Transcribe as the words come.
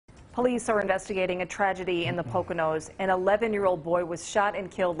Police are investigating a tragedy in the Poconos. An 11-year-old boy was shot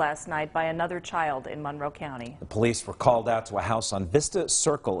and killed last night by another child in Monroe County. The police were called out to a house on Vista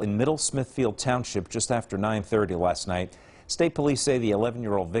Circle in Middle Smithfield Township just after 9:30 last night. State police say the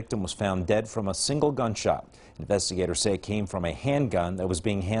 11-year-old victim was found dead from a single gunshot. Investigators say it came from a handgun that was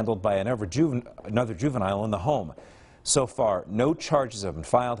being handled by another juvenile in the home. So far, no charges have been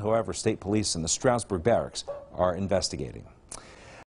filed. However, state police in the Stroudsburg barracks are investigating.